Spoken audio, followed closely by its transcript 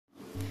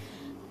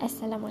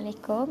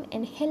Assalamualaikum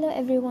and hello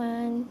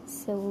everyone.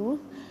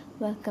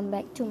 Welcome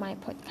back to my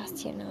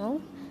podcast channel.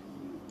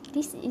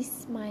 This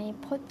is my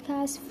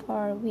podcast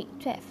for week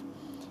 12,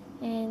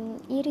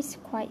 and it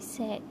is quite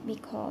sad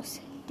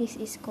because this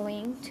is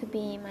going to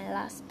be my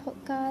last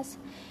podcast.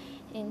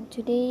 And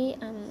today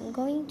I'm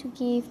going to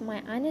give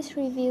my honest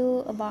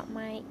review about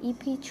my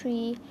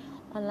EP3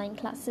 online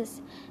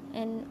classes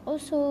and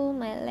also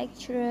my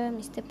lecturer,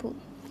 Mr. Pooh.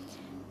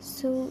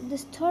 So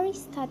the story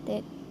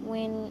started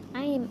when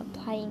I am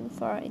applying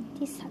for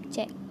this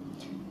subject.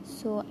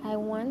 So I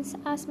once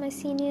asked my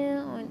senior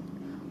on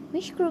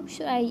which group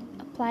should I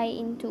apply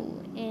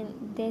into, and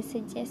they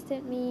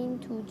suggested me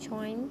to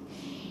join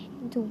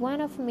into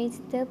one of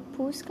Mr.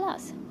 Pooh's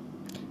class.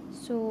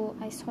 So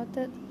I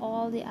sorted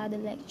all the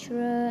other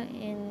lecturer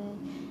and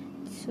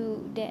so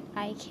that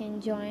I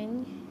can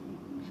join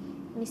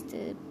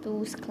Mr.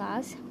 Pooh's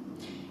class.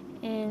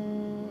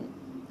 And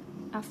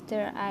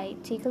after I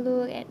take a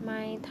look at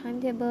my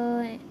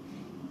timetable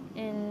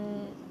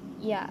and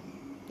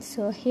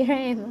so here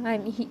I am.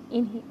 I'm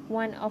in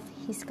one of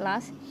his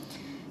class.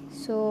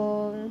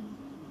 So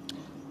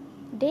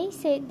they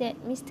said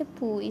that Mr.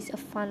 Pooh is a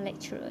fun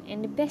lecturer,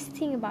 and the best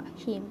thing about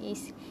him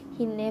is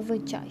he never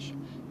judge.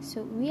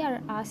 So we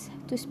are asked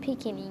to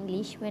speak in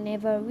English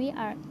whenever we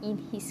are in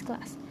his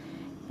class.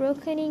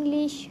 Broken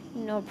English,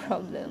 no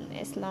problem,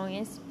 as long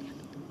as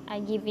I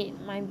give it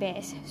my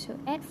best. So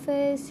at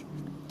first,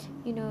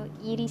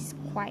 it is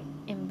quite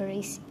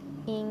embarrassing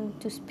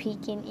to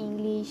speak in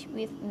English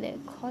with the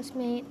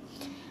classmate,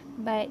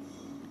 but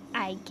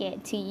I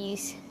get to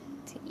use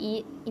to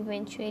it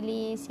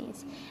eventually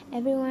since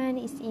everyone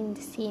is in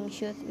the same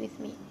shoes with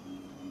me.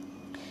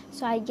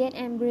 So I get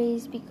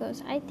embarrassed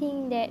because I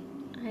think that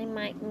I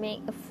might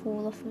make a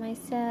fool of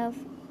myself,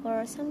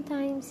 or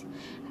sometimes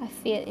I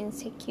feel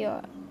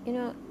insecure.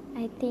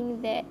 I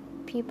think that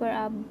people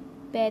are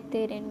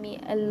better than me,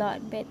 a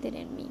lot better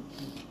than me,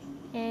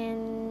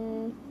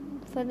 and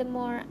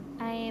furthermore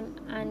I am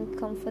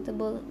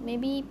uncomfortable,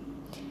 maybe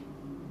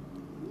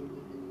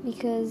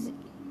because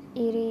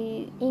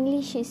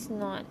English is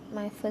not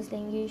my first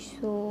language,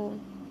 so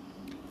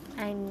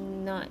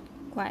I'm not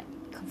quite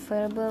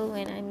comfortable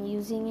when I'm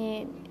using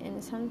it,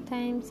 and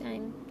sometimes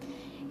I'm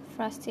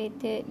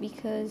frustrated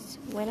because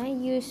when I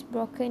use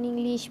broken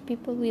English,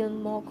 people will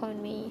mock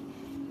on me.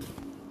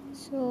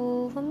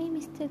 So for me,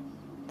 Mr.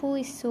 Pooh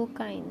is so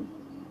kind.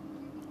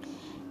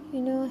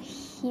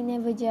 He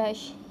never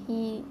judge.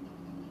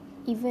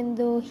 Even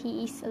though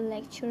he is a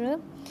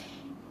lecturer,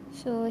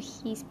 so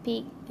he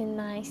speak a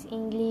nice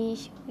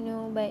English,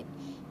 but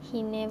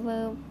he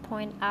never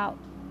point out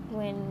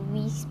when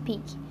we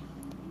speak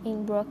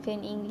in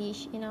broken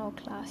English in our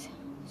class.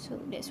 So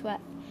that's why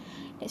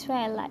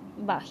I like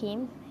about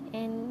him.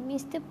 And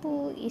Mr.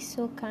 Pooh is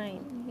so kind,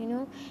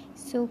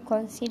 so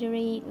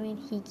considerate when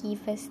he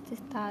give us the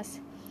task.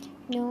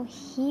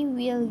 He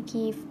will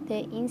give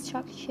the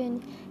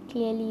instruction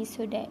clearly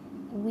so that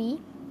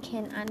we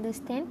can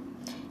understand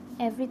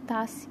every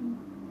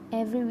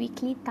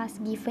weekly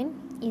task given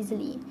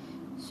easily.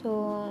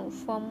 So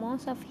for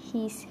most of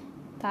his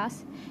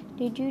tasks,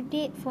 the due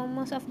date for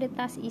most of the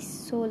tasks is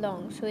so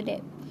long, so that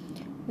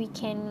we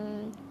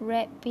can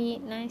wrap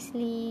it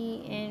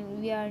nicely and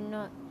we are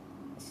not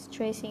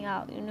stressing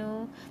out,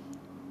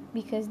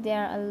 because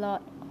there are a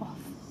lot of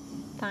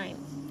time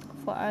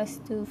for us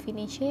to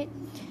finish it.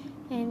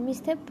 And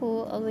Mr.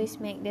 Pooh always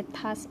make the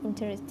task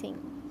interesting.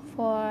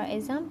 For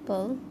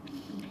example,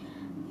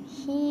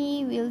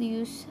 he will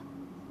use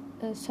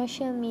a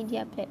social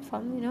media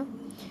platform.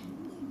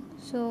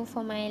 So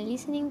for my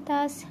listening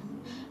task,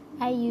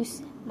 I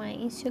use my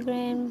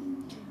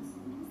Instagram,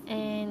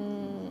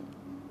 and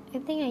I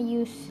think I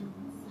use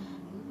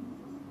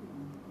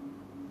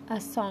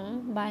a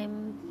song by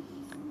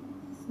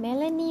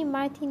Melanie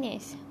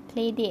Martinez,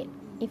 Playdate,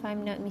 if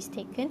I'm not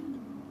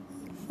mistaken,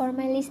 for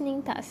my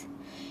listening task.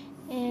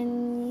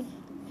 And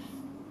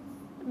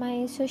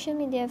my social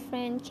media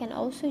friend can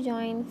also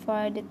join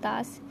for the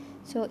task,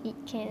 so it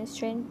can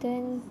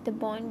strengthen the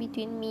bond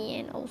between me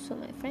and also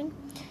my friend.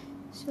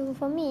 So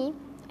for me,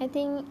 I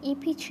think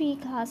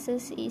EP3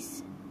 classes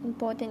is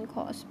important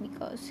course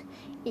because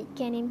it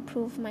can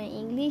improve my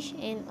English.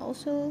 And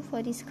also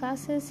for these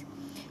classes,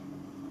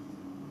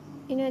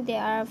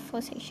 there are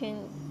 4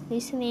 sections: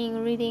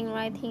 listening, reading,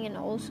 writing, and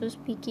also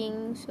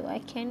speaking. So I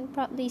can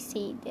proudly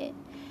say that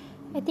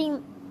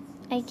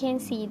I can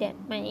see that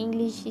my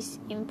English is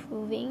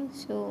improving.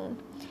 So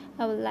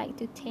I would like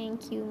to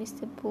thank you,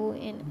 Mr. Pooh,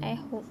 and I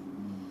hope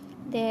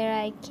that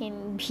I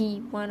can be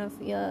one of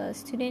your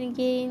student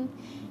again.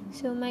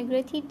 So my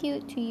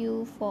gratitude to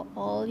you for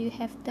all you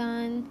have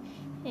done,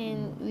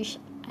 and which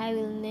I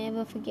will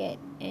never forget.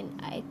 And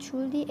I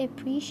truly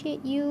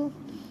appreciate you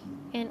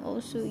and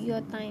also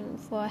your time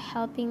for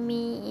helping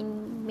me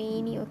in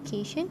many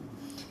occasions.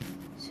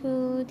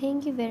 So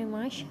thank you very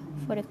much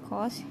for the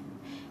course.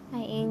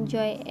 I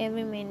enjoy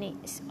every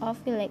minute of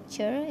the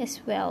lecture,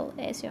 as well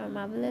as your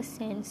marvelous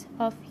sense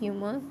of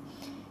humor.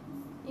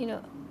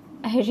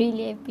 I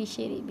really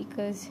appreciate it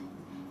because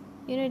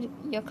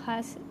your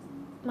class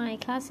my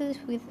classes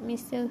with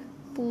Mr.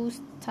 Pooh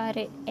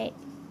started at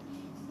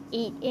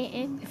 8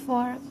 a.m.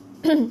 before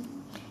and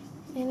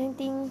I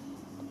think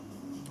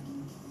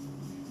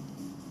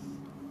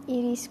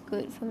it is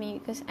good for me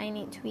because I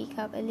need to wake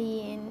up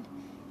early, and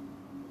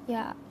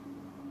yeah,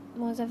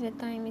 most of the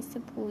time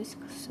Mr. Pooh is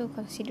so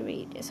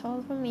considerate. That's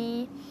all for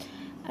me.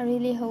 I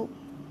really hope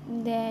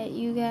that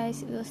you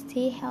guys will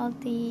stay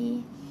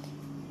healthy,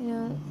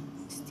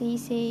 stay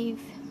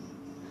safe,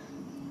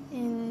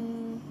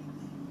 and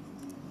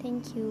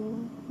thank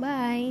you.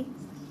 Bye.